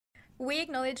We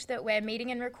acknowledge that we're meeting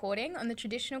and recording on the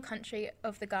traditional country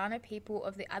of the Kaurna people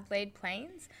of the Adelaide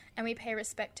Plains, and we pay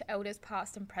respect to elders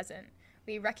past and present.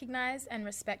 We recognise and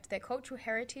respect their cultural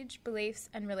heritage, beliefs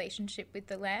and relationship with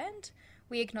the land.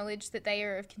 We acknowledge that they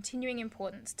are of continuing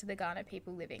importance to the Kaurna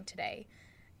people living today.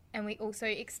 And we also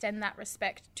extend that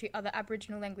respect to other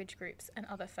Aboriginal language groups and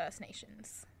other First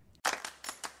Nations.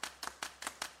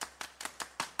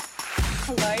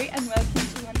 Hello and welcome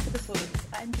to One for the Books.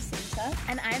 I'm Jacinta.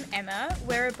 And I'm Emma.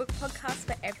 We're a book podcast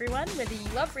for everyone. Whether you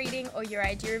love reading or your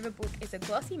idea of a book is a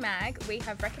glossy mag, we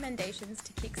have recommendations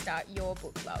to kickstart your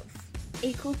book love.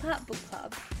 Equal part book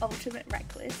club, ultimate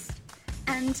rec list,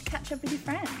 and catch up with your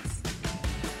friends.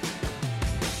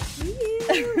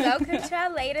 Welcome to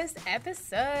our latest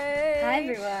episode. Hi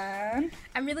everyone.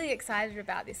 I'm really excited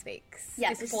about this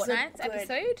This fortnight's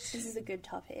episode. This is a good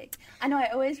topic. I know,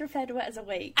 I always refer to it as a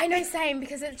week. I know, same,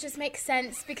 because it just makes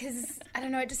sense because, I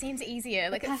don't know, it just seems easier.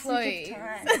 Like, it flows.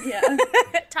 Time. Yeah.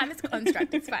 Time is a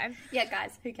construct, it's fine. Yeah,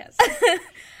 guys, who cares?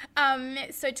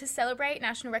 So to celebrate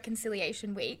National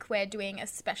Reconciliation Week, we're doing a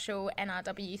special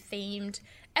NRW-themed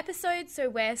episode. So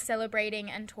we're celebrating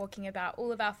and talking about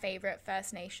all of our favourite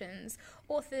First Nations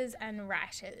authors and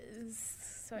writers.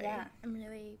 So yeah. I'm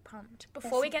really pumped.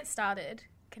 Before we get started,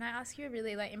 can I ask you a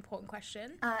really important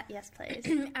question? Yes, please.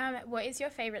 What is your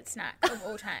favourite snack of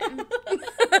all time?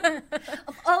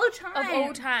 Of all time? Of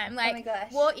all time. Like, oh my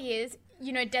gosh. What is,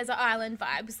 desert island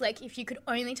vibes? Like, if you could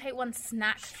only take one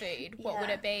snack food, what would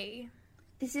it be?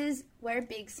 We're a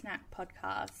big snack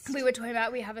podcast. We were talking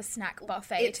about we have a snack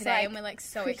buffet today and we're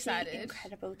so excited.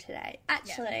 Incredible today.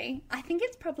 Actually, I think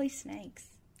it's probably snakes.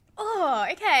 Oh,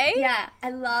 okay. Yeah, I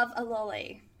love a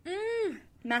lolly.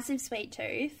 Massive sweet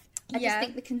tooth. I just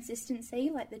think the consistency,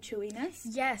 like the chewiness.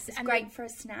 Yes. It's great for a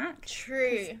snack.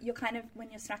 True. You're when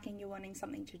you're snacking, you're wanting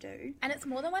something to do. And it's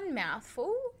more than one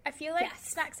mouthful. I feel like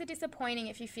snacks are disappointing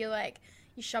if you feel like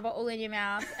you shove it all in your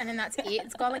mouth and then that's it.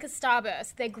 It's gone like a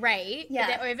Starburst. They're great, but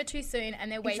they're over too soon and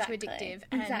they're way too addictive.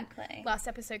 And last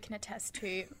episode can attest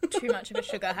to too much of a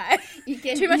sugar high.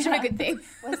 Too much of a good thing.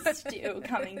 We're still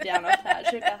coming down off that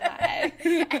sugar high.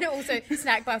 And also,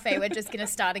 snack buffet, we're just going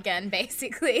to start again,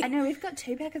 basically. I know, we've got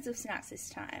 2 packets of snacks this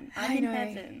time. I'm in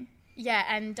heaven. Yeah,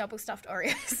 and double stuffed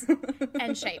Oreos.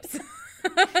 And shapes.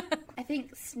 I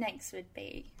think snakes would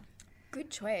be... Good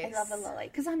choice. I love a lolly.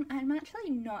 Because I'm actually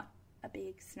not a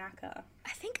big snacker. I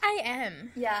think I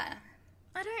am. Yeah.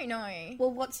 I don't know.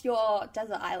 Well, what's your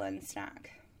desert island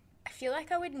snack? I feel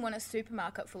like I would want a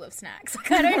supermarket full of snacks.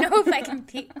 Like, I don't know if I can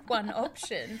pick one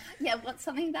option. Yeah, what's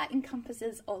something that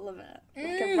encompasses all of it?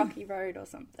 Like a Rocky Road or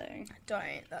something.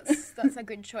 Don't. That's a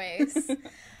good choice.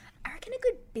 I reckon a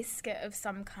good biscuit of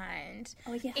some kind.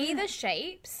 Oh, yeah. Either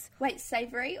shapes. Wait,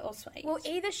 savoury or sweet? Well,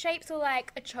 either shapes or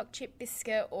like a choc chip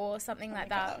biscuit or something like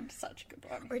that. God, such a good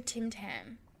one. Or a Tim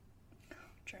Tam.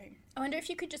 Dream. I wonder if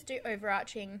you could just do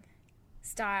overarching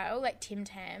style, like Tim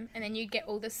Tam, and then you'd get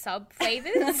all the sub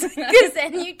flavours, because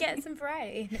then you'd get some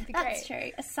variety. It'd be That's great.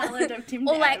 true. A salad of Tim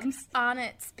Tams. Or like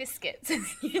Arnott's biscuits, and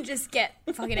you just get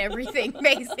fucking everything,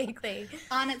 basically.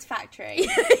 Arnott's Factory.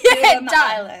 Yeah, on the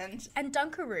island. And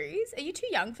Dunkaroos. Are you too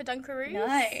young for Dunkaroos? No.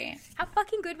 How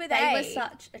fucking good were they? They were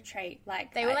such a treat.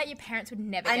 Like they were like your parents would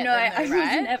never get them, though, right? I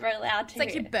was never allowed to. It's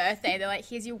like your birthday. They're like,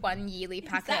 here's your 1 yearly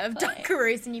packet of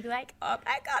Dunkaroos, and you'd be like, oh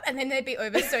my God. And then they'd be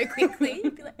over so quickly.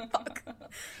 You'd be like, fuck.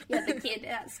 Yeah, the kid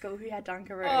at school who had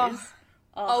Dunkaroos.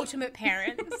 Ultimate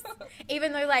parents.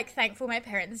 Even though, thankful my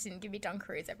parents didn't give me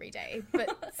Dunkaroos every day,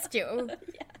 but still,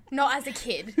 not as a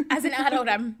kid. As an adult,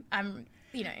 I'm,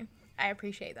 I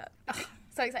appreciate that. Ugh,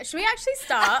 so excited. Should we actually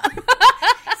start?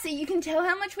 See, you can tell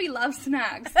how much we love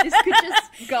snacks. This could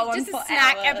just go on just for a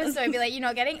snack hours. episode. Be like, you're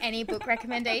not getting any book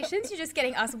recommendations. You're just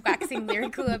getting us waxing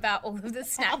lyrical about all of the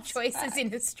snack choices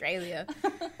in Australia.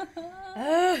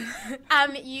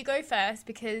 You go first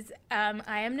because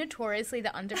I am notoriously the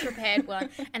underprepared one,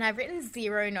 and I've written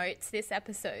 0 notes this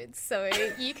episode. So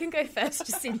you can go first,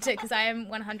 Jacinta, because I am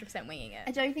 100% winging it.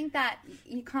 I don't think that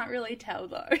you can't really tell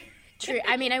though. True.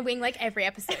 I mean, I wing every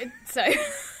episode, so.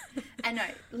 I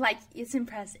know, it's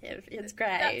impressive. It's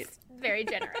great. That's very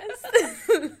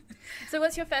generous. So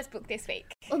what's your first book this week?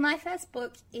 Well, my first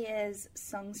book is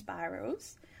Song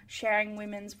Spirals, Sharing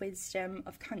Women's Wisdom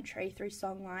of Country Through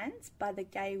Songlines by the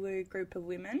Gaywu Group of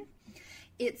Women.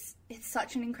 It's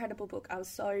such an incredible book. I was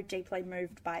so deeply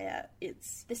moved by it.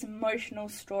 It's this emotional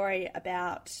story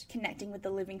about connecting with the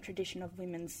living tradition of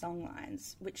women's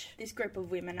songlines, which this group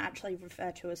of women actually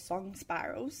refer to as song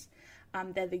spirals.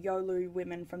 They're the Yolu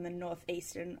women from the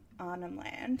northeastern Arnhem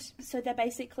Land. So they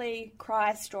basically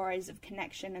cry stories of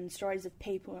connection and stories of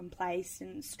people and place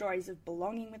and stories of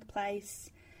belonging with place.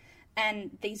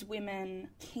 And these women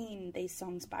keen these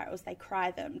song spirals, they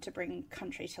cry them to bring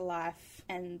country to life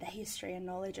and the history and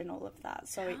knowledge and all of that.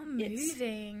 So How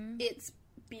moving. It's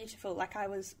beautiful. Like, I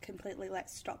was completely like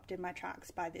stopped in my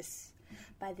tracks by this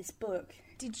book.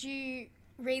 Did you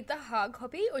read the hard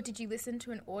copy or did you listen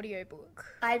to an audiobook?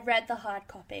 I read the hard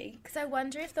copy. Because I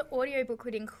wonder if the audiobook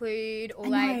would include, or I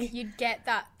know. like you'd get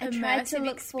that immersive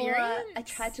experience. I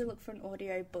tried to look for an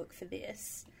audiobook for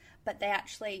this, but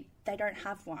they don't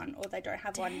have one, or they don't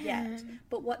have one yet.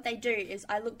 But what they do is,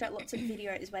 I looked at lots of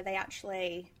videos where they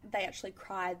actually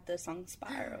cried the song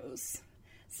spirals.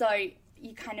 So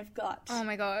you kind of got... Oh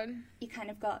my God.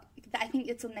 I think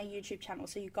it's on their YouTube channel,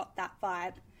 so you got that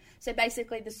vibe. So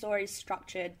basically the story's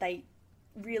structured. They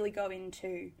really go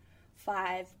into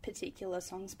 5 particular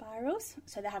song spirals.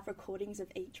 So they have recordings of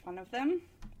each one of them.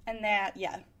 And they're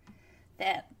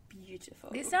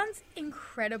beautiful. This sounds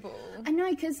incredible. I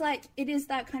know, because like it is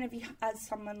that kind of, as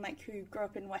someone like who grew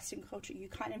up in Western culture, you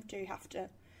kind of do have to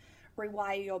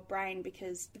rewire your brain,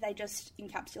 because they just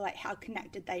encapsulate how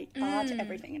connected they are to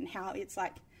everything, and how it's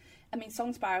like, I mean,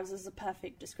 song spirals is a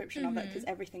perfect description of it, because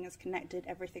everything is connected,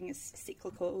 everything is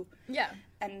cyclical. Yeah.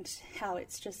 And how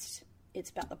it's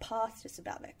about the past, it's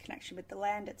about their connection with the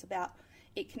land,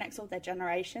 it connects all their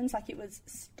generations. Like, it was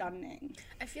stunning.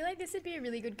 I feel like this would be a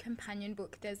really good companion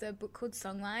book. There's a book called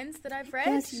Songlines that I've read.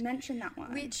 Yes, you mentioned that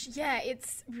one. Which,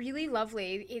 it's really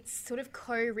lovely. It's sort of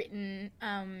co-written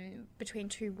between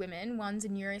 2 women. One's a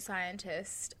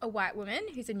neuroscientist, a white woman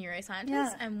who's a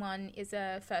neuroscientist, and one is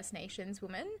a First Nations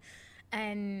woman.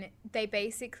 And they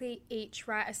basically each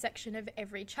write a section of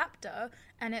every chapter,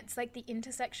 and it's like the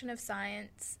intersection of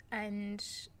science and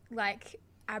like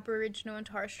Aboriginal and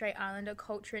Torres Strait Islander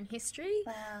culture and history.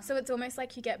 Wow. So it's almost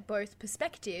like you get both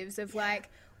perspectives of like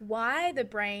why the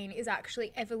brain is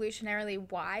actually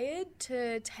evolutionarily wired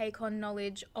to take on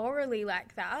knowledge orally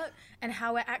like that, and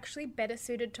how we're actually better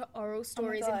suited to oral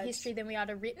stories and history than we are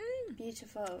to written.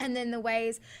 Beautiful. And then the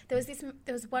ways there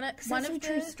was one of the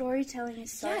true storytelling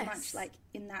is so much like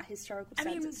in that historical sense.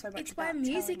 I mean, it's so much it's about why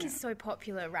music telling is it. so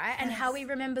popular, right? And how we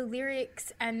remember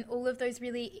lyrics and all of those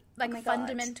really like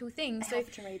fundamental things. I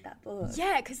have to read that book.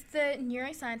 Yeah, because the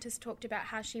neuroscientist talked about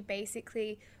how she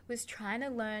basically was trying to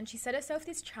learn. She set herself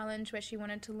this challenge where she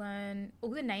wanted to learn all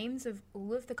the names of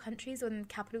all of the countries and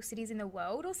capital cities in the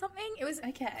world or something. It was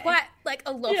quite like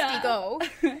a lofty goal.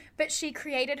 But she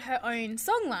created her own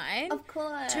songline, of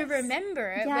course, to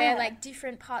remember it, where like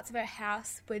different parts of her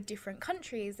house were different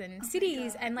countries and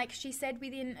cities. And like she said,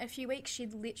 within a few weeks,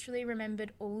 she'd literally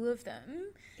remembered all of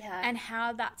them. Yeah. And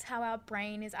how that's how our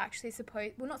brain is actually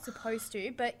not supposed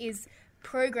to, but is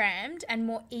programmed and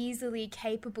more easily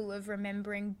capable of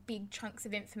remembering big chunks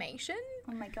of information.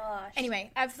 Oh my gosh.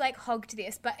 Anyway, I've like hogged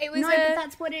this, but it was but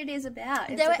that's what it is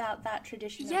about. It's about that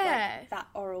tradition of like, that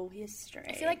oral history.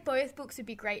 I feel like both books would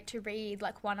be great to read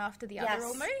like one after the other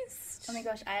almost. Oh my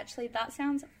gosh, that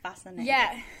sounds fascinating.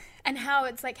 Yeah. And how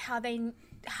it's like how they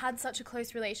had such a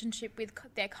close relationship with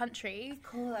their country. Of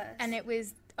course. And it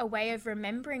was a way of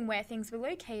remembering where things were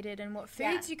located and what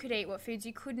foods you could eat, what foods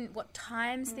you couldn't, what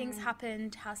times things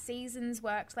happened, how seasons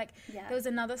worked. Like there was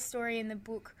another story in the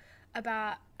book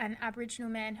about an Aboriginal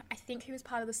man, I think he was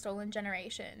part of the Stolen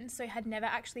Generation, so had never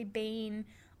actually been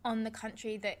on the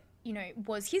country that, you know,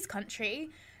 was his country.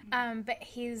 But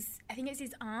I think it's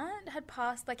his aunt had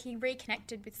passed, like he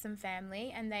reconnected with some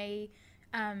family and they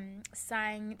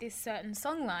sang this certain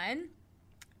songline,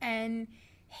 and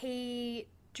he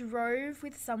drove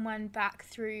with someone back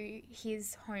through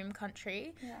his home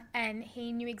country and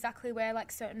he knew exactly where like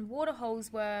certain water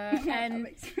holes were and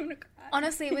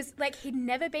honestly it was like he'd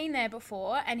never been there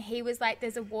before, and he was like,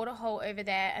 there's a water hole over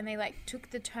there, and they like took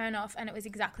the turn off and it was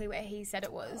exactly where he said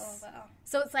it was.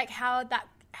 So it's like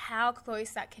how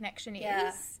close that connection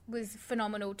is was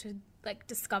phenomenal to like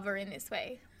discover in this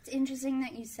way. It's interesting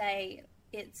that you say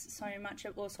it's so much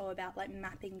also about like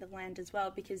mapping the land as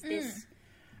well, because this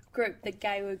group, the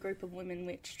Gaywoo group of women,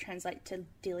 which translate to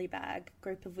Dillibag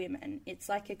group of women, it's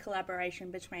like a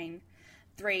collaboration between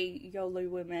 3 Yolu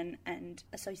women and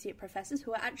associate professors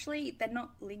who are actually, they're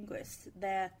not linguists,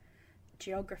 they're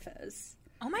geographers.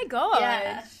 Oh my god.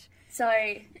 Yeah. So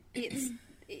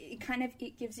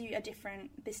it gives you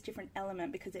this different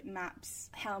element, because it maps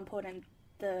how important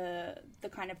the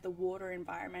kind of the water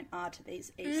environment are to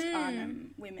these East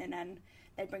Arnhem women, and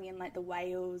they bring in like the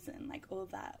whales and like all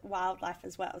that wildlife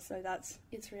as well. So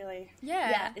it's really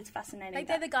it's fascinating. Like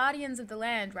they're the guardians of the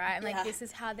land, right? And like this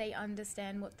is how they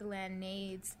understand what the land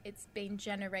needs. It's been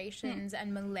generations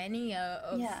and millennia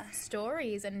of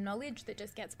stories and knowledge that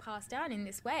just gets passed down in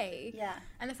this way. Yeah.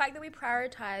 And the fact that we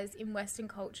prioritize in Western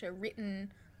culture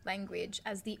written language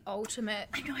as the ultimate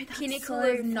I know, that's pinnacle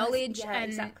so of knowledge and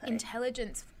exactly.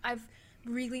 intelligence. I've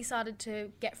really started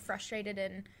to get frustrated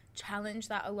and challenge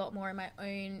that a lot more in my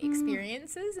own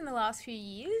experiences in the last few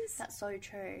years. That's so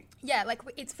true. Yeah, like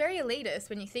it's very elitist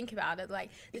when you think about it. Like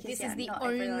Because, this yeah, is the not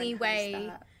only everyone has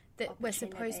way that we're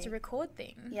supposed to opportunity. record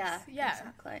things. Yeah, Yeah.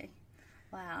 exactly.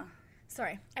 Wow.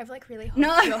 Sorry, I've like really No.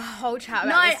 held your whole chat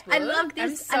about No, this book. I love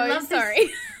this. I'm so I love sorry.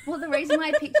 This. Well, the reason why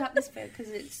I picked up this book because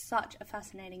it's such a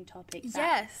fascinating topic. That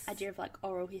Yes. idea of like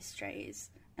oral histories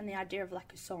and the idea of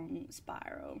like a song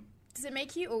spiral. Does it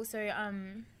make you also,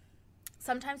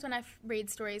 sometimes when I read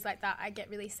stories like that, I get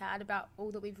really sad about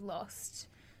all that we've lost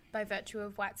by virtue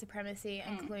of white supremacy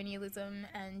and colonialism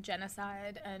and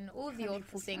genocide and all of the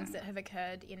awful things that have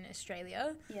occurred in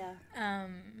Australia. Yeah.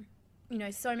 You know,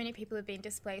 so many people have been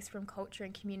displaced from culture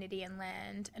and community and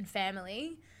land and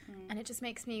family. And it just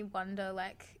makes me wonder,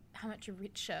 like, how much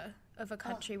richer of a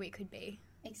country we could be.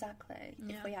 Exactly.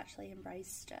 Yeah. If we actually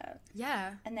embraced it.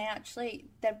 Yeah. And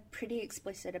they're pretty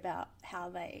explicit about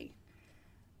how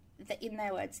in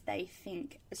their words, they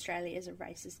think Australia is a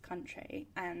racist country.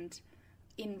 And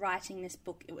in writing this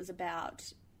book, it was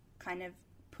about kind of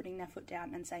putting their foot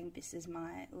down and saying, this is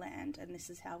my land and this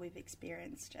is how we've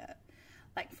experienced it.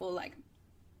 Like, for, like,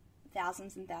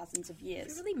 thousands and thousands of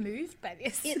years. I'm really moved by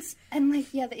this.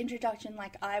 The introduction,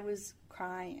 like, I was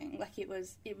crying. Like, I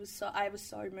was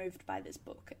so moved by this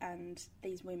book and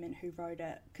these women who wrote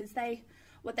it. Because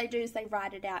what they do is they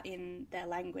write it out in their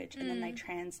language and then they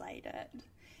translate it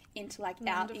into, like,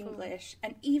 our English.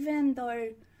 And even though,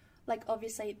 like,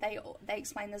 obviously they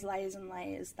explain there's layers and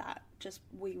layers that just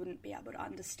we wouldn't be able to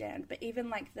understand. But even,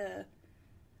 like, the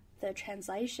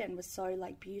translation was so,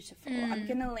 like, beautiful. I'm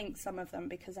going to link some of them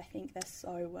because I think they're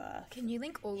so worth Can you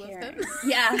link all hearing. of them?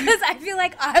 Yeah. Because I feel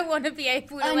like I want to be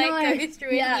able to, like, go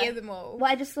through and hear them all.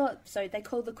 Well, I just thought, so they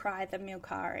call the cry the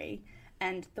Milkari,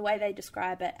 and the way they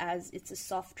describe it as it's a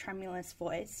soft, tremulous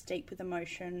voice, deep with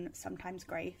emotion, sometimes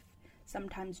grief,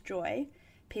 sometimes joy,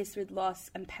 pierced with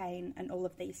loss and pain and all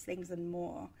of these things and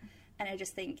more. And I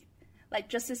just think, like,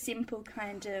 just a simple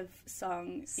kind of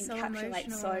song So encapsulates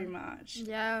emotional. so much.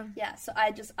 Yeah. Yeah, so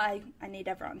I need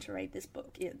everyone to read this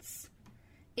book.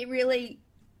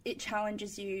 It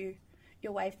challenges you,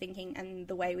 your way of thinking and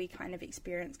the way we kind of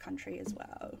experience country as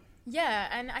well. Yeah,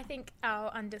 and I think our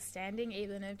understanding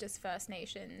even of just First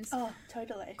Nations Oh,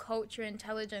 totally. culture,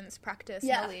 intelligence, practice,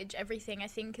 Yeah. knowledge, everything, I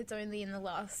think it's only in the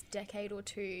last decade or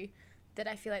two that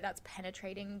I feel like that's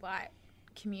penetrating white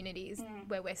communities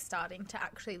where we're starting to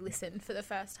actually listen for the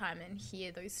first time and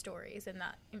hear those stories and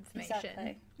that information.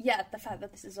 Exactly. Yeah, the fact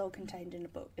that this is all contained in a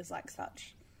book is like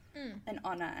such an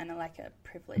honour and a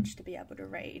privilege to be able to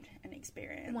read and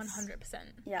experience. 100%.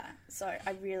 Yeah, so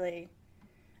I really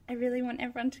want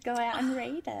everyone to go out and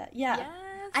read it. Yeah. Yes.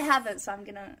 I haven't, so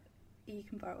you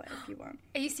can borrow it if you want.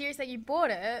 Are you serious that you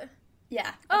bought it? Yeah,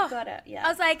 Oh, I've got it, yeah. I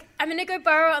was like, I'm going to go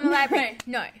borrow it on the library.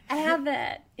 No. I have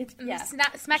it. It's, I'm yeah.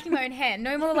 smacking my own hand.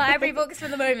 No more library books for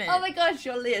the moment. Oh my gosh,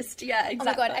 your list. Yeah, exactly. Oh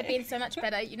my god, I've been so much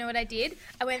better. You know what I did?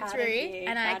 I went Proud through of you,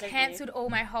 and I proud of cancelled all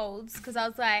my holds because I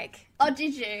was like, Oh,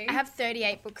 did you? I have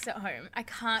 38 books at home. I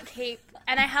can't keep...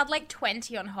 And I had like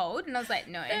 20 on hold and I was like,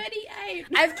 no. 38.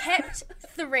 I've kept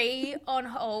 3 on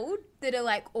hold that are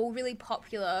like all really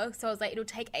popular. So I was like, it'll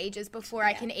take ages before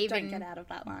I can Don't even get out of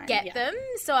that line. get Yeah. them.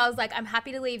 So I was like, I'm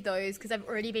happy to leave those because I've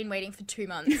already been waiting for 2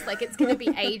 months. Like it's going to be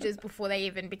ages before they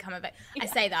even become available. I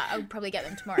say that. I'll probably get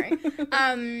them tomorrow.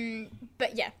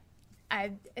 But yeah,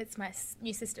 it's my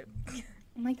new system.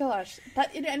 Oh my gosh,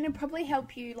 and it'll probably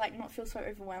help you like not feel so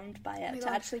overwhelmed by it, to God.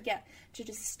 actually get to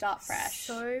just start fresh.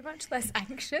 So much less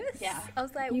anxious. Yeah. I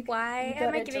was like, You why gotta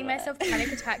am I do giving it. myself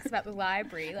panic attacks about the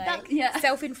library? Like, yeah.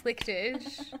 self-inflicted.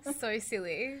 So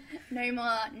silly. No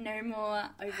more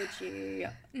overdue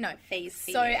no fees.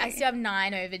 For So you. I still have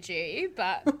 9 overdue,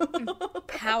 but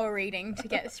power reading to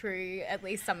get through at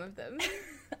least some of them.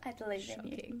 I believe in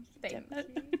you. Shocking. Thank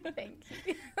you. Thank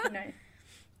you. No,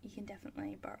 you can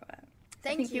definitely borrow it.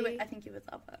 Thank I think you. I think you would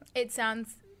love it. It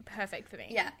sounds perfect for me.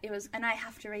 Yeah, it was, and I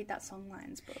have to read that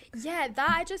Songlines book. Yeah,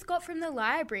 that I just got from the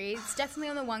library. It's definitely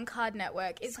on the One Card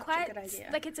Network. It's Such a quite good idea.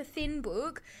 like it's a thin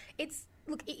book.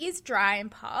 Look, it is dry in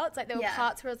parts. Like there were Yeah.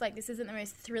 parts where I was like, this isn't the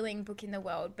most thrilling book in the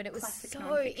world, but it was Classic so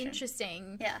nonfiction.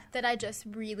 interesting Yeah. that I just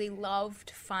really loved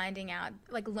finding out,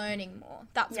 like learning more.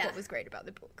 That's Yeah. what was great about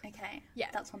the book. Okay, Yeah.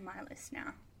 that's on my list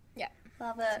now. Yeah,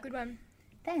 Love it's a it. good one.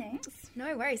 Thanks.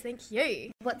 No worries, thank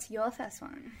you. What's your first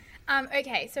one?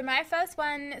 Okay, so my first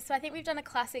one, so I think we've done a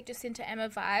classic Jacinta Emma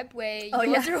vibe where Oh,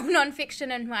 yours yeah. are all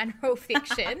non-fiction and mine are all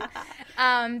fiction.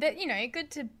 But, you know,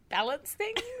 good to balance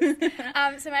things.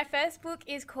 So my first book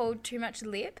is called Too Much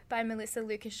Lip by Melissa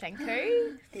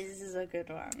Lukashenko. This is a good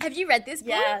one. Have you read this book?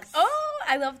 Yes. Oh,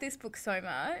 I love this book so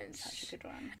much. Such a good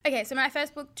one. Okay, so my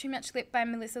first book, Too Much Lip by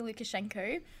Melissa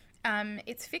Lukashenko.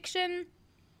 It's fiction.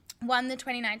 Won the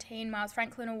 2019 Miles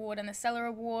Franklin Award and the Seller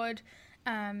Award.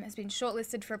 Has been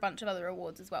shortlisted for a bunch of other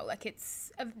awards as well. Like,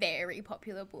 it's a very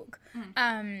popular book.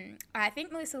 I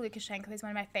think Melissa Lukashenko is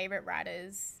one of my favourite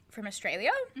writers from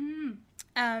Australia.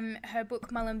 Her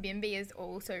book Mullumbimby is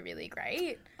also really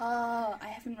great. Oh, I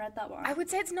haven't read that one. I would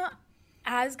say it's not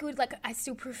as good. Like, I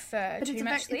still prefer but Too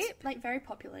Much Lip. it's like very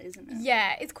popular, isn't it?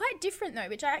 Yeah, it's quite different though,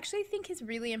 which I actually think is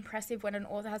really impressive when an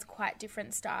author has quite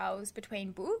different styles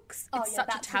between books. Oh, It's yeah, such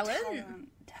that's a talent.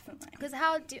 Definitely. Because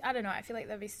I don't know, I feel like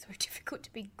that'd be so difficult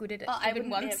to be good at I even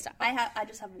wouldn't one be- style. I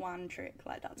just have one trick,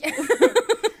 like that's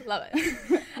all. Love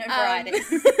it. No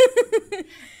variety.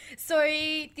 So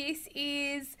this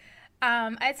is,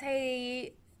 I'd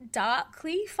say,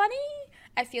 darkly funny.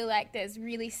 I feel like there's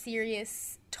really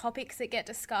serious topics that get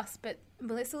discussed, but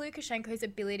Melissa Lukashenko's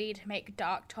ability to make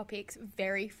dark topics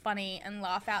very funny and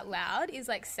laugh out loud is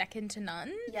like second to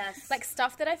none. Yes. Like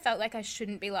stuff that I felt like I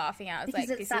shouldn't be laughing at. I was Because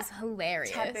like, it's this is that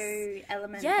hilarious. taboo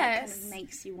element that kind Yes. of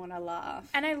makes you want to laugh.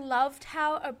 And I loved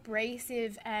how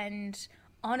abrasive and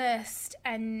honest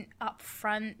and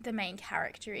upfront the main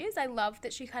character is. I loved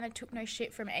that she kind of took no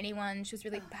shit from anyone. She was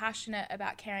really passionate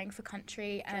about caring for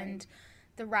country and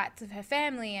the rights of her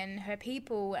family and her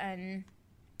people, and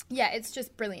yeah, it's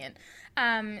just brilliant.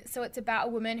 So it's about a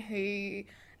woman who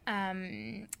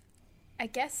I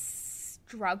guess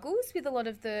struggles with a lot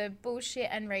of the bullshit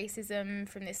and racism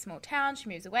from this small town. She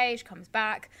moves away, she comes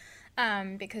back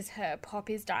because her pop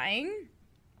is dying.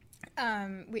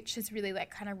 Which has really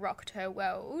like kind of rocked her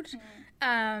world.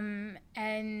 And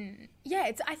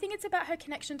yeah, I think it's about her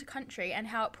connection to country and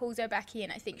how it pulls her back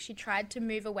in. I think she tried to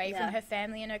move away from her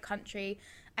family and her country,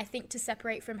 I think to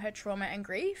separate from her trauma and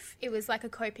grief. It was like a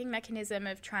coping mechanism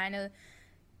of trying to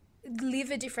live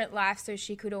a different life so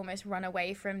she could almost run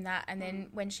away from that, and then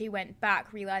when she went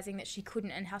back realizing that she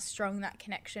couldn't and how strong that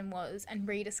connection was and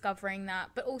rediscovering that,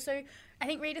 but also I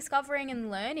think rediscovering and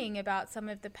learning about some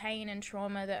of the pain and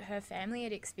trauma that her family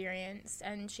had experienced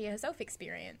and she herself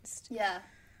experienced. Yeah.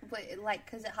 But, like,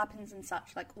 because it happens in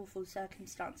such, like, awful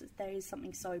circumstances, there is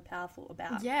something so powerful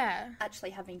about actually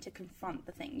having to confront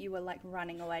the thing you were, like,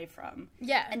 running away from.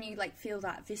 Yeah. And you, like, feel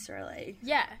that viscerally.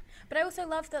 Yeah. But I also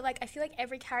love that, like, I feel like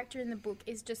every character in the book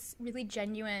is just really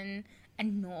genuine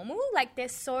and normal. Like, they're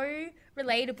so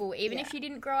relatable. Even if you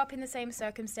didn't grow up in the same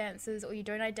circumstances or you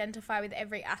don't identify with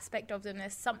every aspect of them,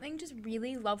 there's something just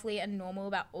really lovely and normal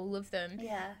about all of them.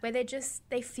 Yeah. Where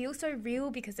they feel so real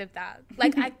because of that.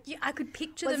 Like, I could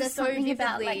picture Was them there so something vividly.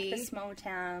 about, like, the small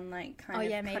town, like,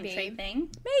 kind of country thing?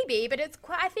 Maybe, but it's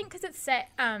quite, I think because it's set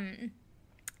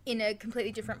in a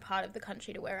completely different part of the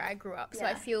country to where I grew up. So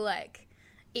I feel like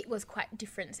it was quite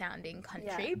different sounding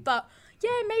country. Yeah. But yeah,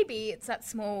 maybe it's that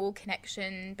small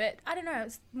connection. But I don't know,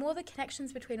 it's more the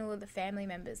connections between all of the family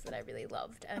members that I really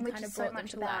loved and which kind is of brought so them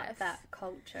much to about life. that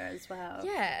culture as well.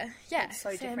 Yeah. It's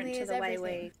so different Family to is the way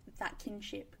everything. that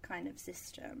kinship kind of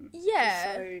system.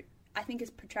 Yeah. So I think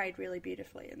it's portrayed really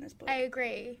beautifully in this book. I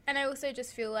agree. And I also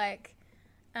just feel like,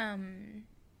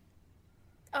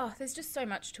 there's just so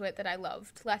much to it that I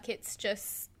loved. Like, it's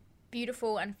just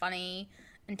beautiful and funny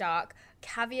and dark.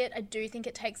 Caveat, I do think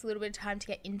it takes a little bit of time to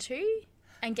get into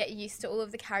and get used to all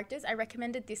of the characters. I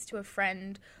recommended this to a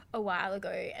friend a while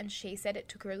ago and she said it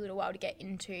took her a little while to get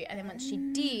into, and then once she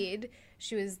did,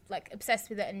 she was like obsessed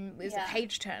with it and was a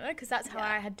page turner, because that's how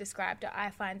I had described it.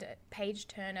 I find it page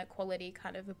turner quality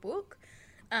kind of a book.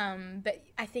 But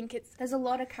I think there's a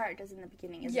lot of characters in the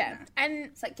beginning, isn't there? And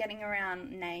it's like getting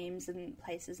around names and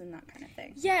places and that kind of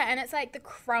thing. Yeah, and it's like the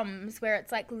crumbs where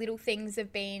it's like little things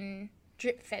have been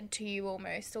drip fed to you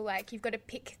almost, or like you've got to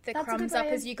pick the crumbs up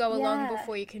as you go along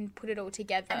before you can put it all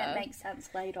together. And it makes sense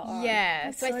later on.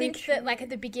 Yeah, so I think that like at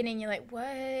the beginning you're like,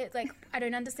 what? Like, I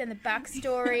don't understand the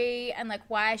backstory and like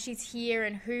why she's here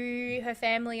and who her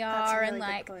family are. That's a really and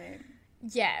like, good point.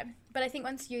 Yeah, but I think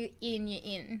once you're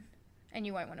in and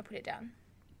you won't want to put it down.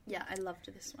 Yeah, I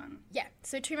loved this one. Yeah,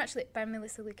 so Too Much Lip by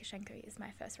Melissa Lukashenko is my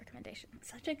first recommendation.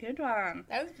 Such a good one.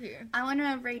 Thank you. I want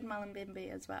to read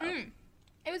Mullumbimby as well.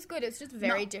 It was good. It's just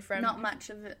very different.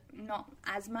 Not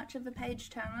as much of a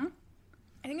page turner.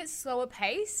 I think it's slower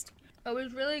paced. It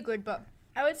was really good, but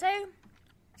I would say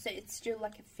So it's still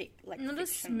like a Not as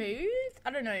fiction. smooth?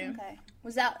 I don't know. Okay.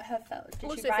 Was that her first? Did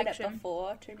Also she write fiction. it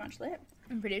before Too Much Lip?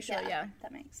 I'm pretty sure, yeah.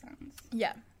 That makes sense.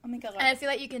 Yeah. Oh my god. And I feel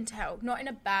like you can tell, not in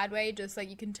a bad way, just like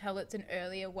you can tell it's an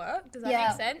earlier work. Does that Yeah.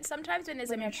 make sense? Sometimes when there's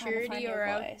When a you're trying to find maturity your or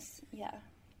a voice. Yeah.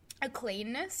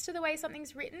 cleanness to the way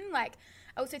something's written, like,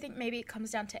 I also think maybe it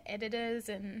comes down to editors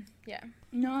and, yeah.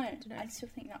 No, know. I still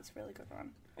think that's a really good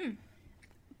one. Mm.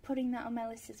 Putting that on my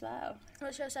list as well.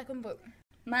 What's your second book?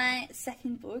 My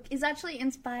second book is actually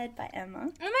inspired by Emma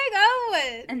Oh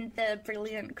my god! and the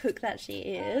brilliant cook that she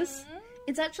is.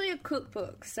 It's actually a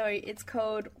cookbook, so it's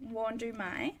called Wandu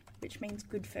Mai, which means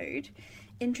good food,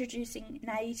 Introducing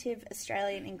Native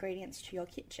Australian Ingredients to Your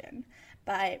Kitchen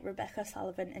by Rebecca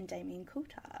Sullivan and Damien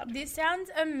Coulthard. This sounds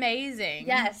amazing.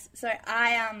 Yes, so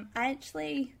I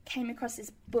actually came across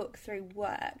this book through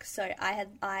work. So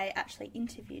I actually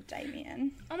interviewed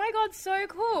Damien. Oh my god, so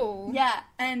cool. Yeah,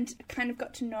 and kind of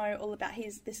got to know all about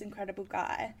this incredible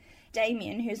guy.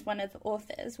 Damien, who's one of the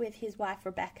authors, with his wife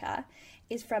Rebecca,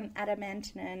 is from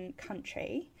Adamantine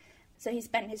country. So he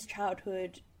spent his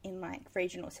childhood in like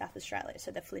regional South Australia, so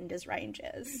the Flinders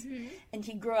Ranges. Mm-hmm. And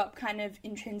he grew up kind of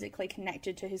intrinsically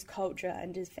connected to his culture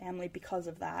and his family because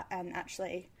of that, and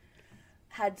actually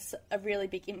had a really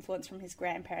big influence from his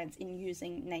grandparents in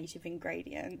using native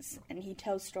ingredients. And he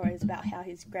tells stories about how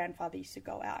his grandfather used to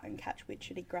go out and catch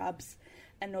witchetty grubs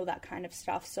and all that kind of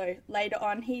stuff. So later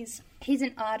on, he's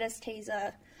an artist, he's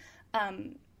a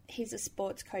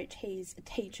sports coach, he's a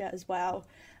teacher as well,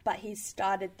 but he's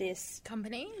started this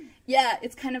Company? Yeah,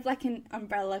 it's kind of like an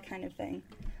umbrella kind of thing.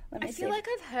 Let me I see. feel like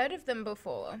I've heard of them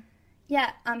before.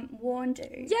 Yeah,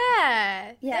 Wandu.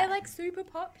 Yeah. Yeah. They're like super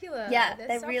popular. Yeah, Their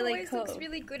they're stuff really always cool. looks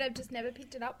really good. I've just never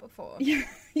picked it up before. Yeah,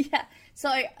 yeah. So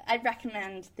I'd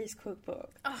recommend this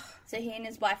cookbook. Oh. So he and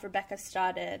his wife Rebecca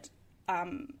started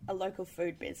a local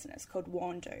food business called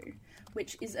Wandu,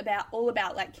 which is all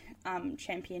about like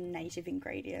champion native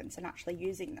ingredients and actually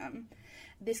using them.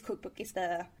 This cookbook is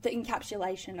the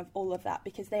encapsulation of all of that,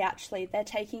 because they're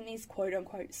taking these quote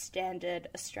unquote standard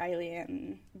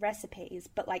Australian recipes,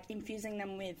 but like infusing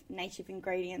them with native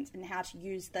ingredients and how to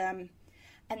use them,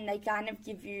 and they kind of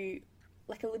give you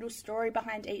like a little story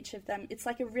behind each of them. It's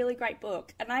like a really great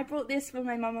book, and I brought this for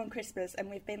my mum on Christmas, and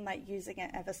we've been like using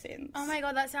it ever since. Oh my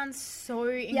god, that sounds so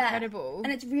incredible.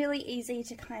 And it's really easy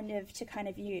to kind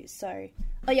of use. So,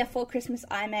 for Christmas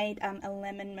I made a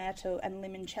lemon myrtle and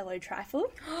limoncello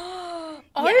trifle. Oh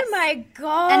Yes. my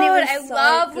god, And it was I so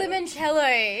love good.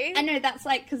 limoncello. I know, that's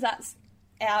like, because that's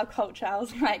our culture. I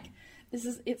was like,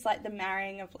 it's like the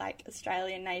marrying of like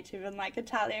Australian native and like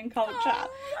Italian culture. Oh,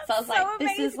 so I was like,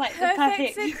 this is like the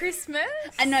perfect perfect. for Christmas.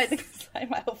 I know, because like,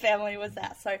 my whole family was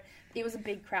that, so it was a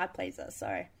big crowd pleaser.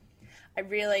 So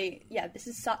this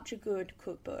is such a good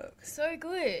cookbook. So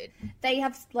good. They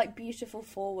have like beautiful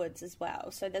forewords as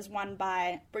well. So there's one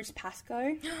by Bruce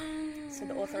Pascoe, so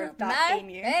the author of Dark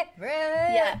Emu.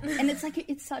 Yeah, and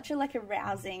it's such a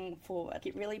rousing foreword.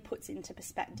 It really puts into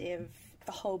perspective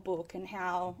the whole book and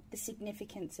how the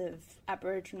significance of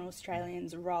Aboriginal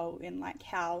Australians' role in like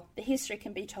how the history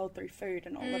can be told through food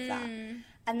and all of that.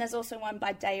 And there's also one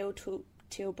by Dale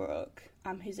Tilbrook,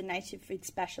 who's a native food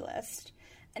specialist,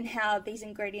 and how these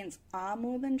ingredients are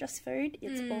more than just food.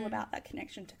 It's all about that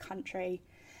connection to country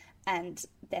and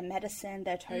their medicine,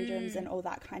 their totems, and all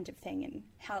that kind of thing, and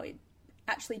how it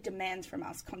actually demands from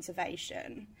us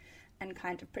conservation and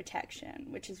kind of protection,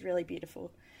 which is really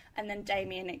beautiful. And then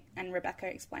Damien and Rebecca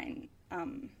explain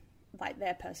like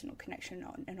their personal connection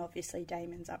and obviously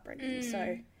Damien's upbringing.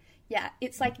 So yeah,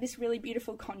 it's like this really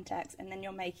beautiful context, and then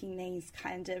you're making these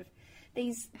kind of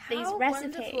these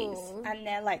recipes, wonderful. and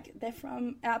they're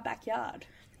from our backyard.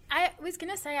 I was going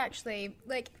to say, actually,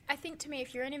 like, I think to me,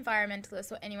 if you're an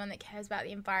environmentalist or anyone that cares about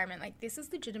the environment, like, this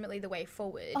is legitimately the way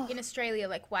forward. In Australia,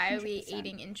 like, why are we 100%.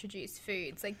 eating introduced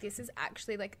foods? Like, this is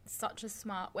actually, like, such a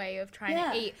smart way of trying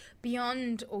to eat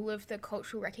beyond all of the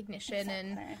cultural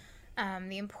recognition and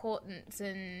the importance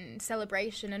and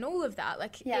celebration and all of that.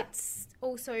 Like, it's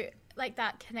also, like,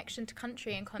 that connection to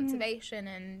country and conservation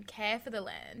and care for the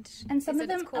land. And some is of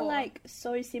at its them are core. like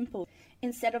so simple.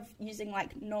 Instead of using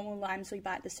like normal limes we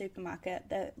buy at the supermarket,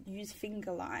 they use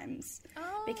finger limes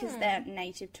because they're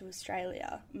native to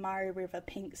Australia. Murray River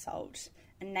pink salt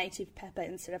and native pepper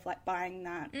instead of like buying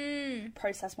that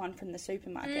processed one from the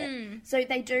supermarket. So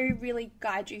they do really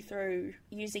guide you through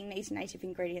using these native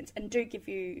ingredients and do give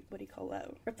you,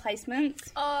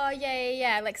 replacements. Oh,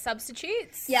 yeah, like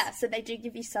substitutes? Yeah, so they do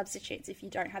give you substitutes if you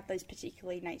don't have those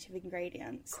particularly native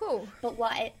ingredients. Cool. But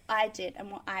what I did and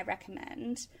what I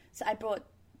recommend, so I brought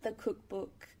the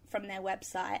cookbook from their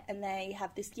website, and they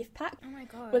have this gift pack Oh my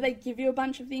god. where they give you a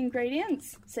bunch of the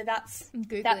ingredients. So I'm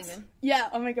Googling that's them. yeah.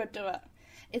 Oh my god, do it.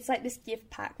 It's like this gift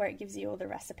pack where it gives you all the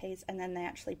recipes, and then they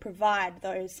actually provide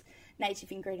those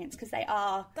native ingredients, because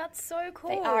That's so cool.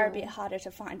 they are a bit harder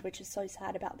to find, which is so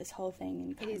sad about this whole thing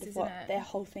and kind is, of isn't what it? their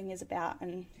whole thing is about.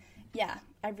 And yeah,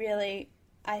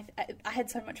 I had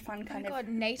so much fun Oh kind my of.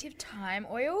 god, native thyme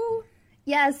oil.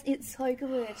 Yes, it's so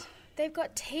good. They've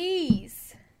got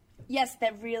teas. Yes,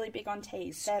 they're really big on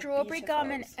teas. They're Strawberry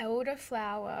gum and beautifuls.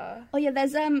 elderflower. Oh yeah,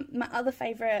 there's my other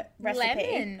favourite recipe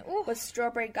Lemon. Ooh. was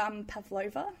strawberry gum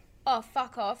pavlova. Oh,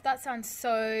 fuck off. That sounds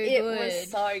so It good. was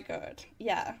so good.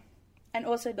 Yeah. And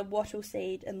also the wattle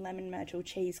seed and lemon myrtle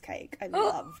cheesecake I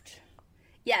loved.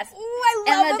 Yes. Ooh, I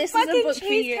love Emma, a this is a fucking book for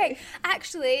you. cheesecake.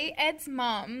 Actually, Ed's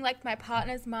mum, like my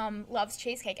partner's mum, loves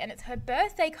cheesecake, and it's her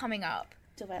birthday coming up.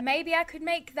 Do it. Maybe I could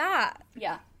make that.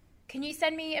 Yeah. Can you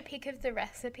send me a pic of the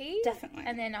recipe? Definitely.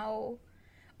 And then I'll...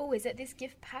 Oh, is it this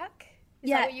gift pack? Is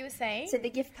Yeah. that what you were saying? So the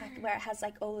gift pack where it has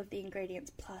like all of the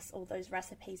ingredients plus all those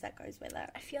recipes that goes with it.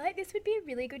 I feel like this would be a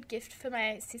really good gift for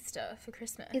my sister for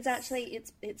Christmas. It's actually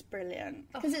it's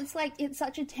brilliant because it's like it's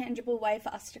such a tangible way for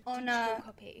us to honor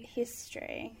copy.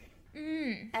 history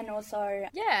Mm. and also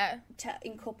Yeah. to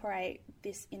incorporate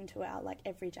this into our like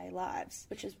everyday lives,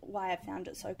 which is why I found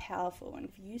it so powerful and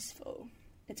useful.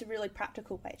 It's a really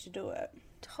practical way to do it.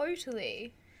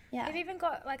 Totally. Yeah. They've even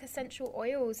got like essential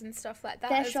oils and stuff like that.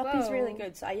 Their as shop well. is really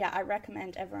good, so yeah, I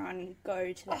recommend everyone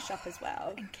go to their shop as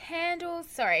well. And candles.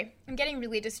 Sorry, I'm getting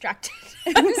really distracted.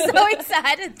 I'm so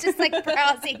excited, just like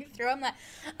browsing through. I'm like,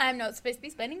 I'm not supposed to be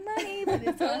spending money, but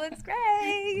this all looks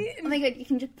great. Oh my god, you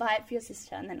can just buy it for your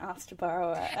sister and then ask to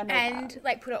borrow it. And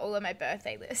like put it all on my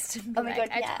birthday list. And be Oh my like,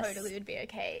 God, yes. I totally would be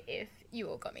okay if you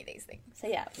all got me these things. So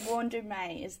yeah, Warn Du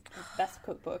May is the best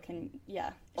cookbook, and yeah,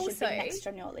 it should Also- be next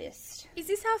on your list. Is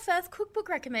this our first cookbook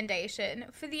recommendation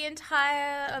for the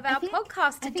entire of our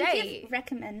podcast to I think date? you've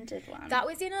recommended one. That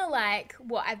was in a like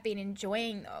what I've been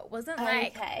enjoying though. It wasn't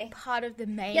like Okay. part of the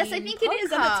main. Yes, I think it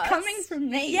is, and it's podcast. coming from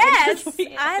me. Yes, Which is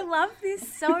weird. I love this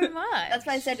so much. That's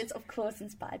why I said it's of course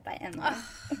inspired by Emma.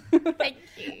 Thank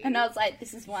you. And I was like,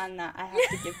 this is one that I have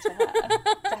to give to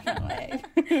her.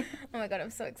 Definitely. Oh my god,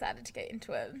 I'm so excited to get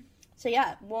into it. So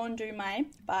yeah, Warn Du May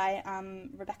by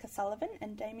Rebecca Sullivan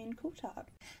and Damien Coulthard.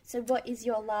 So what is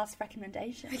your last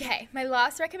recommendation? Okay, my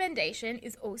last recommendation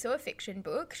is also a fiction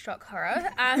book, shock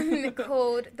horror,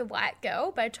 called The White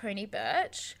Girl by Tony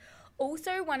Birch.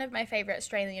 Also one of my favourite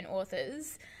Australian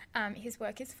authors. His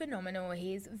work is phenomenal.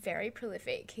 He's very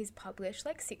prolific. He's published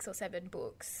like 6 or 7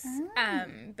 books.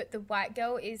 But The White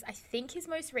Girl is, I think, his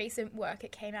most recent work.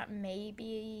 It came out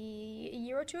maybe a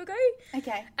year or 2 ago.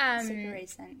 Okay, super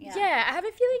recent, yeah. Yeah, I have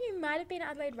a feeling you might have been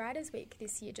at Adelaide Writers Week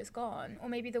this year just gone, or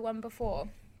maybe the one before.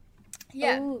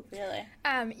 Yeah. Oh, really?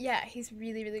 Yeah, he's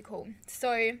really, really cool.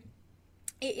 So it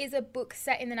is a book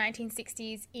set in the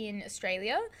 1960s in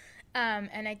Australia,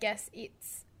 and I guess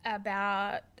it's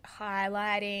about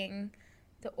highlighting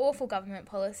the awful government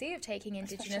policy of taking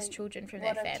Indigenous Especially children from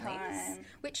their what a families, time.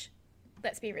 which,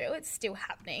 let's be real, it's still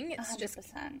happening. It's 100%.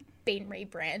 just been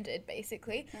rebranded,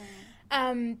 basically.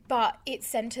 But it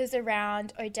centres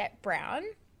around Odette Brown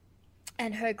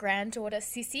and her granddaughter,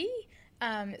 Sissy.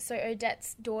 So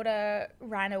Odette's daughter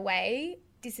ran away,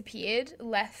 disappeared,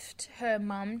 left her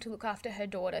mum to look after her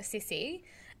daughter, Sissy,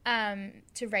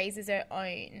 to raise as her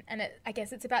own. And I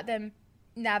guess it's about them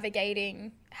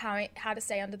navigating how to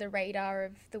stay under the radar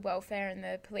of the welfare and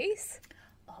the police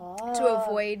to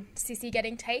avoid Sissy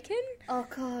getting taken. Oh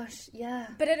gosh, yeah.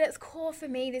 But at its core, for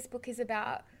me, this book is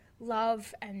about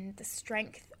love and the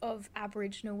strength of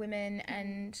Aboriginal women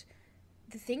and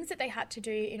the things that they had to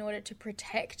do in order to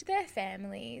protect their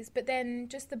families. But then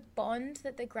just the bond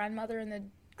that the grandmother and the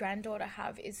granddaughter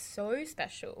have is so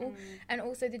special. And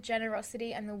also the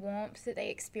generosity and the warmth that they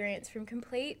experience from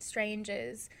complete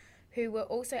strangers who were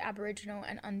also Aboriginal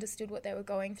and understood what they were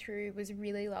going through was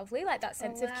really lovely. Like that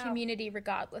sense of community,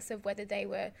 regardless of whether they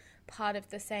were part of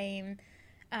the same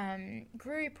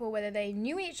group or whether they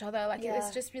knew each other. Like it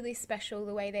was just really special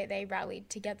the way that they rallied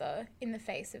together in the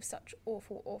face of such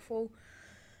awful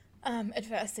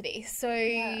adversity. So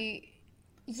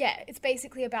yeah, it's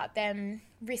basically about them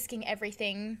risking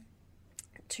everything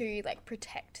to like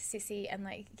protect Sissy and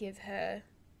like give her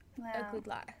a good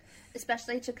life.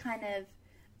 Especially to kind of,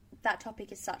 that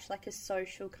topic is such like a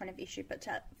social kind of issue, but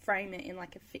to frame it in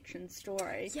like a fiction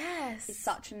story Yes. is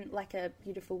such like a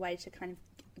beautiful way to kind of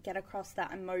get across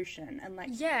that emotion and like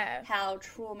Yeah. how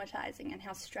traumatizing and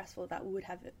how stressful that would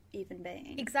have even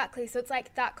been. Exactly. So it's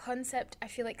like that concept, I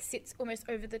feel like, sits almost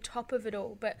over the top of it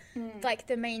all. But like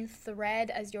the main thread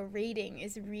as you're reading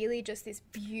is really just this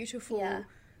beautiful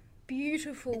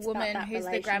beautiful It's about woman that who's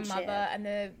the relationship. grandmother and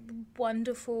the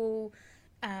wonderful,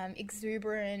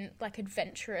 exuberant, like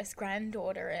adventurous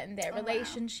granddaughter and their Oh, wow.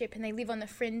 relationship, and they live on the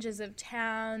fringes of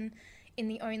town in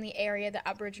the only area that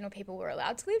Aboriginal people were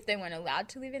allowed to live. They weren't allowed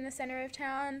to live in the centre of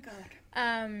town. God.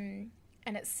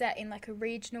 And it's set in like a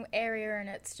regional area, and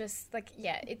it's just like,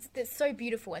 yeah, it's so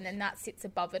beautiful. And then that sits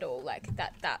above it all, like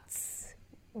that's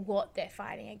what they're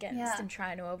fighting against Yeah. and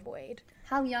trying to avoid.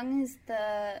 How young is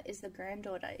the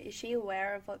granddaughter? Is she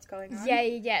aware of what's going on?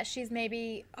 Yeah. She's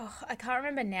maybe, I can't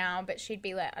remember now, but she'd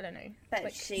be like, I don't know, But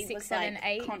like she 6, was 7, like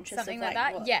 8, conscious something of like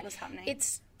like that. what Yeah, was happening.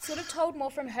 it's sort of told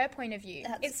more from her point of view.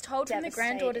 That's It's told from the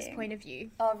granddaughter's devastating. point of view.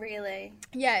 Oh, really?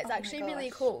 Yeah, it's Oh my actually really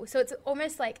gosh. cool. So it's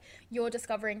almost like you're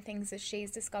discovering things as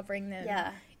she's discovering them.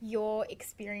 Yeah. You're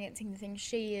experiencing the things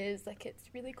she is. Like, it's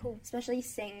really cool. Especially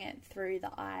seeing it through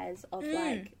the eyes of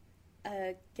like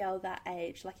a girl that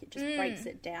age. Like, it just breaks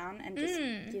it down and just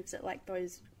gives it like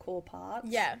those core parts.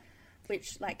 Yeah.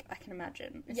 Which, like, I can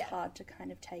imagine is Yeah. hard to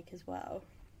kind of take as well.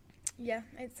 Yeah,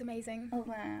 it's amazing. Oh,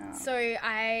 wow. So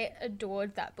I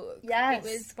adored that book. Yes.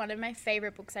 It was one of my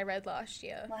favourite books I read last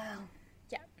year. Wow.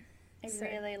 Yeah. I So-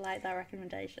 really like that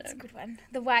recommendation. It's a good one.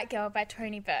 The White Girl by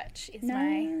Toni Birch is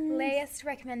my latest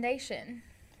recommendation.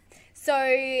 So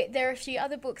there are a few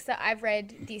other books that I've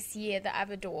read this year that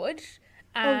I've adored.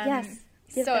 Yes.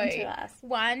 Give so them to us.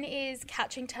 one is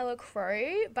Catching Teller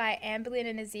Crow by Amberlynn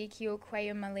and Ezekiel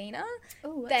Cuellar Molina.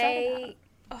 Oh, what's They,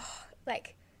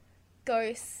 like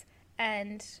ghosts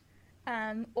and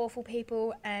awful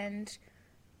people and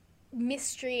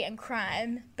mystery and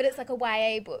crime, but it's like a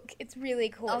YA book. It's really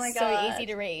cool. Oh my It's God. so easy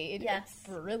to read. Yes. It's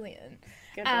brilliant.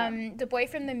 Good one. The Boy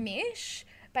from the Mish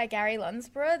by Gary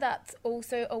Lunsborough. That's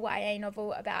also a YA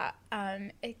novel about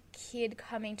a kid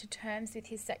coming to terms with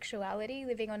his sexuality,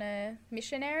 living on a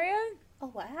mission area.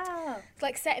 Oh, wow. It's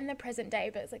like set in the present day,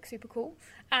 but it's like super cool.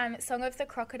 Song of the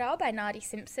Crocodile by Nadi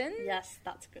Simpson. Yes,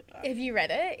 that's a good one. Have you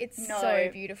read it? It's No, so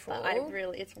beautiful. but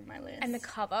it's on my list. And the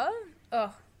cover,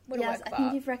 what a yes, work of I think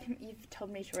art. you've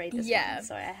told me to read this Yeah. one,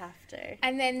 so I have to.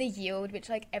 And then The Yield, which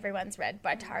like everyone's read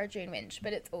by Tara June Winch,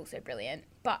 but it's also brilliant.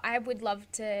 But I would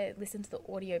love to listen to the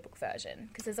audiobook version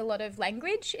because there's a lot of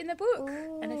language in the book,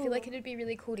 and I feel like Ooh. it'd be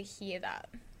really cool to hear that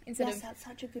instead Yes, of that's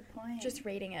such a good point. just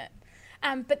reading it.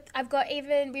 But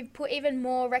we've put even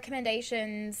more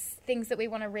recommendations, things that we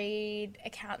want to read,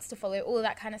 accounts to follow, all of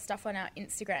that kind of stuff on our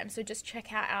Instagram. So just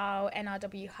check out our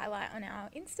NRW highlight on our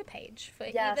Insta page for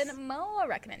Yes. even more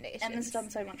recommendations. Emma's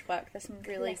done so much work. There's some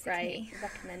really Classic great me.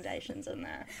 recommendations in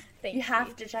there. Thank You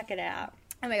have to check it out.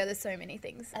 Oh my God, there's so many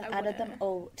things. I've I added wanna- them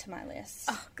all to my list.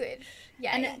 Oh, good.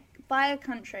 Yeah. And by a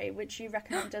country, which you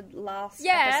recommended last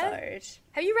Yeah. episode,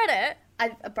 Have you read it?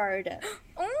 I borrowed it.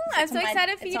 Oh, I'm It's so on my-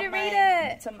 excited for it's you to on read my-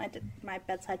 it. It's on my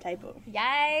bedside table.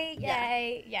 Yay, Yeah.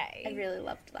 yay, yay. I really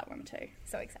loved that one too.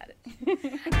 So excited.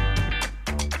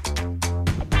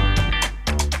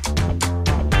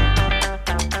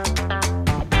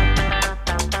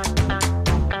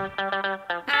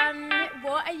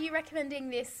 What are you recommending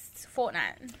this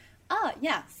fortnight?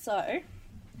 Yeah, so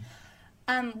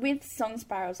with Song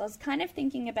Sparrows, I was kind of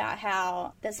thinking about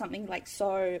how there's something like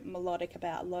so melodic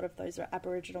about a lot of those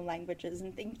Aboriginal languages,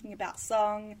 and thinking about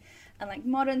song and like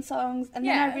modern songs, and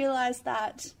then Yeah. I realised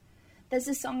that there's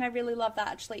this song I really love that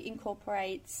actually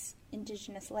incorporates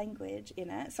Indigenous language in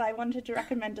it, so I wanted to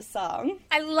recommend a song.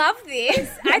 I love this.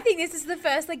 I think this is the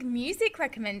first like music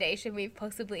recommendation we've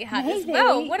possibly had as Maybe,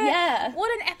 well. yeah. What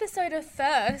an episode of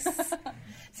firsts.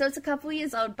 So it's a couple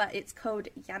years old, but it's called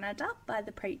Yanada by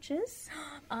The Preachers.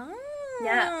 Oh.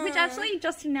 Yeah, which actually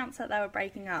just announced that they were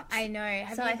breaking up. I know.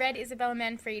 Have So you I- read Isabella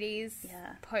Manfredi's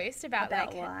Yeah. post about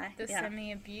About like why, the yeah.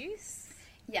 semi-abuse?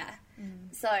 Yeah.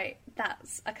 So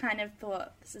I kind of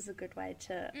thought this is a good way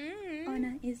to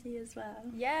honour Izzy as well.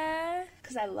 Yeah.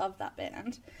 Because I love that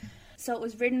band. So it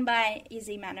was written by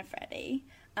Izzy Manfredi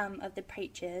of The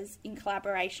Preachers in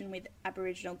collaboration with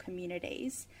Aboriginal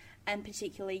communities, and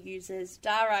particularly uses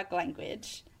Darug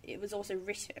language. It was also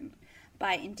written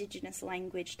by Indigenous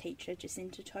language teacher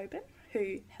Jacinta Tobin,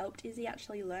 who helped Izzy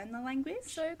actually learn the language.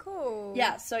 So cool.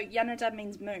 Yeah, so Yanada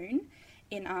means moon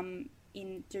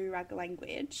in Darug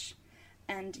language.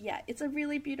 And yeah, it's a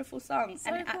really beautiful song.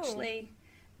 So and it cool. actually,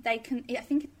 I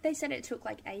think they said it took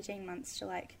like 18 months to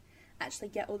like actually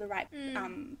get all the right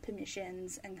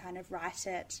permissions and kind of write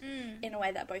it in a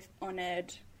way that both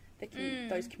honoured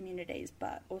those communities,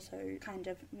 but also kind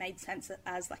of made sense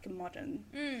as like a modern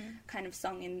kind of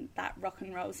song in that rock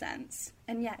and roll sense.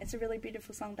 And yeah, it's a really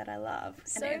beautiful song that I love.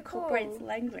 So and it incorporates cool.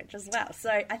 language as well. So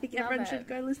I think everyone should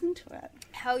go listen to it.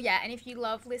 Hell yeah. And if you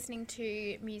love listening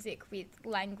to music with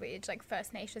language, like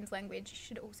First Nations language, you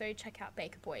should also check out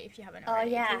Baker Boy if you haven't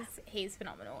already. Oh, yeah. Because he's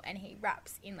phenomenal and he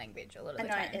raps in language a lot of I the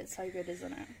know, time. it's so good,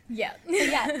 isn't it? Yeah. So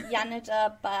yeah,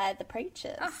 Yanada by The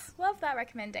Preachers. Oh, love that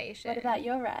recommendation. What about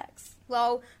your Rex?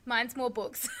 Well, mine's more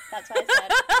books. That's why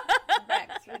I said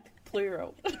Rex with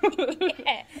plural.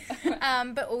 Yeah.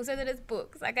 But also that it's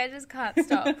books. Like, I just can't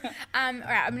stop. All right,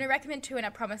 I'm going to recommend 2 and I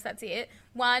promise that's it.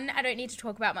 1, I don't need to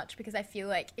talk about much because I feel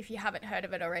like if you haven't heard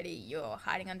of it already, you're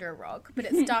hiding under a rock. But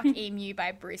it's Dark Emu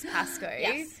by Bruce Pascoe.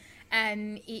 Yes.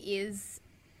 And it is...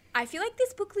 I feel like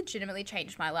this book legitimately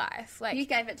changed my life. Like, You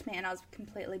gave it to me and I was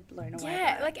completely blown away.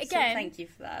 Yeah, by it. like, So again- thank you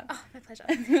for that. Oh, my pleasure.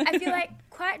 I feel like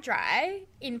quite dry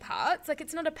in parts. Like,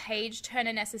 it's not a page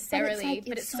turner necessarily,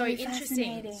 but it's so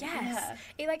interesting. fascinating. Yes. Yeah.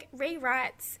 It, like,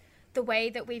 rewrites the way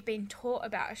that we've been taught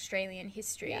about Australian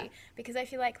history, Yeah. because I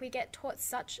feel like we get taught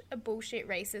such a bullshit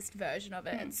racist version of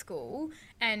it at school,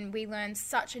 and we learn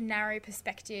such a narrow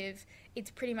perspective.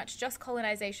 It's pretty much just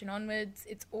colonisation onwards.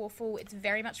 It's awful. It's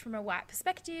very much from a white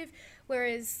perspective.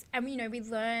 Whereas, and you know, we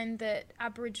learn that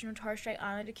Aboriginal Torres Strait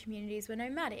Islander communities were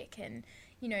nomadic, and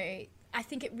you know, I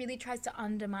think it really tries to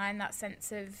undermine that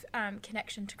sense of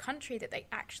connection to country that they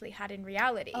actually had in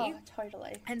reality. Oh,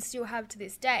 totally. And still have to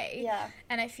this day. Yeah.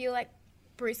 And I feel like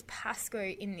Bruce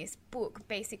Pascoe in this book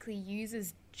basically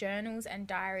uses journals and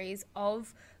diaries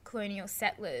of colonial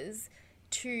settlers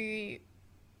to,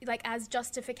 like, as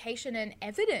justification and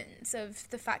evidence of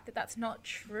the fact that that's not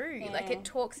true. Like, it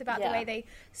talks about the Yeah. way they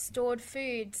stored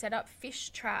food, set up fish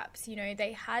traps, you know,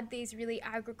 they had these really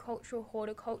agricultural,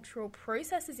 horticultural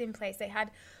processes in place. They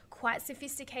had quite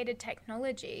sophisticated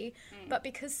technology, but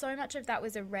because so much of that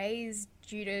was erased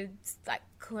due to, like,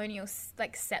 colonial,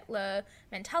 like, settler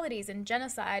mentalities and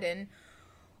genocide and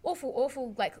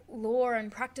awful, like, law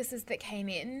and practices that came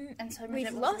in. And so much we've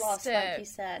of it was lost lost, it. like you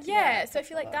said. Yeah, so I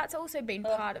feel like totally. that's also been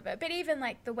part of it. But even,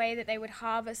 like, the way that they would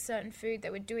harvest certain food, they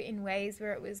would do it in ways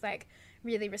where it was, like,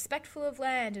 really respectful of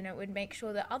land, and it would make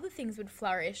sure that other things would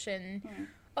flourish. And,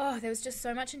 there was just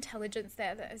so much intelligence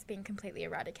there that has been completely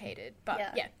eradicated. But,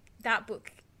 yeah that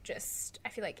book just, I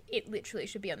feel like it literally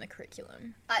should be on the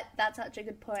curriculum. That's such a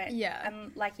good point. Yeah.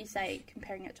 And like you say,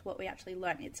 comparing it to what we actually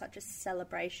learned, it's such a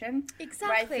celebration. Exactly.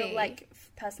 Where I feel like,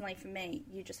 personally for me,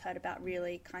 you just heard about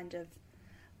really kind of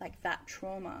like that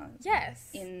trauma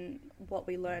Yes. in what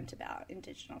we learned about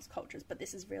Indigenous cultures, but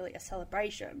this is really a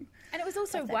celebration. And it was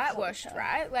also of that whitewashed, culture.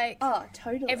 right? Like, Oh,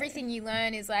 totally. everything you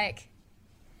learn is like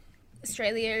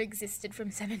Australia existed from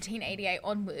 1788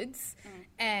 onwards,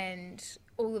 and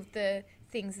all of the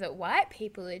things that white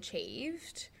people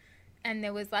achieved, and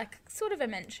there was like sort of a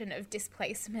mention of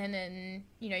displacement, and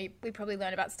you know, we probably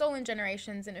learned about stolen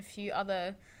generations and a few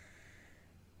other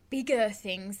bigger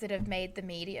things that have made the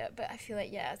media, but I feel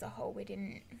like as a whole we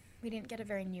didn't get a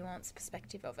very nuanced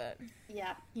perspective of it.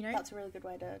 Yeah, you know, that's a really good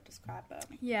way to describe it.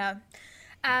 Yeah.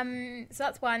 So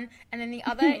that's one. And then the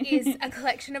other is a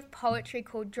collection of poetry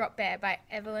called Drop Bear by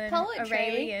Evelyn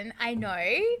Aurelian. I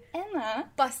know. Emma.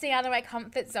 Busting out of my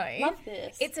comfort zone. Love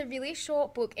this. It's a really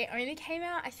short book. It only came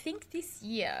out, I think, this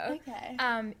year. Okay.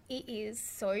 It is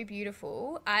so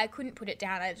beautiful. I couldn't put it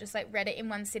down. I just, like, read it in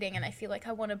one sitting, and I feel like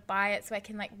I want to buy it so I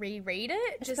can, like, reread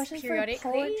it Especially just periodically. for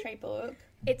a poetry book.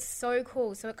 It's so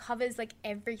cool. So it covers, like,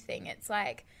 everything. It's,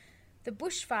 like, the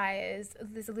bushfires,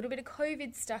 there's a little bit of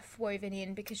COVID stuff woven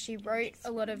in because she wrote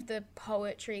a lot of the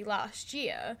poetry last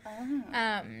year.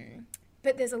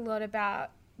 But there's a lot about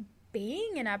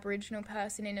being an Aboriginal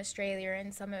person in Australia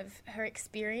and some of her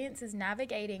experiences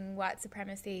navigating white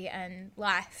supremacy and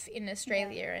life in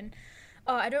Australia. And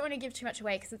I don't want to give too much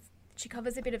away because she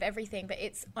covers a bit of everything, but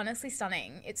it's honestly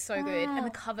stunning. It's so good, and the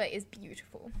cover is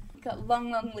beautiful. You've got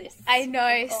long lists. I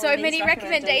know, of all so these many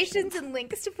recommendations and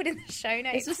links to put in the show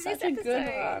notes. This was such a good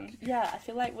one. Yeah, I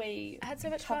feel like we had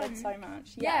so much covered fun. so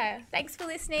much. Yeah, thanks for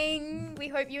listening. We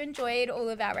hope you enjoyed all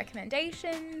of our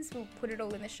recommendations. We'll put it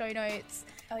all in the show notes.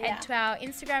 Head to our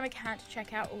Instagram account to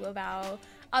check out all of our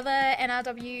other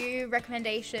NRW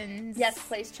recommendations. Yes,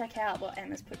 please check out what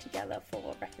Emma's put together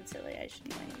for Reconciliation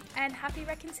Week. And happy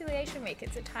Reconciliation Week.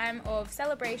 It's a time of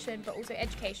celebration but also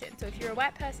education. So if you're a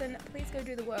white person, please go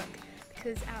do the work,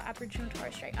 because our Aboriginal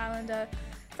Torres Strait Islander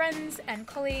friends and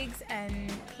colleagues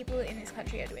and people in this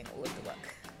country are doing all of the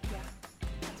work. Yeah,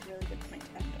 that's a really good point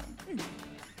to end on.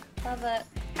 Love it.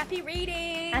 Happy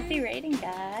reading! Happy reading,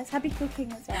 guys. Happy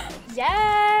cooking as well.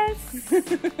 Yes!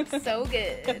 So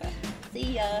good.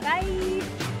 See ya. Bye!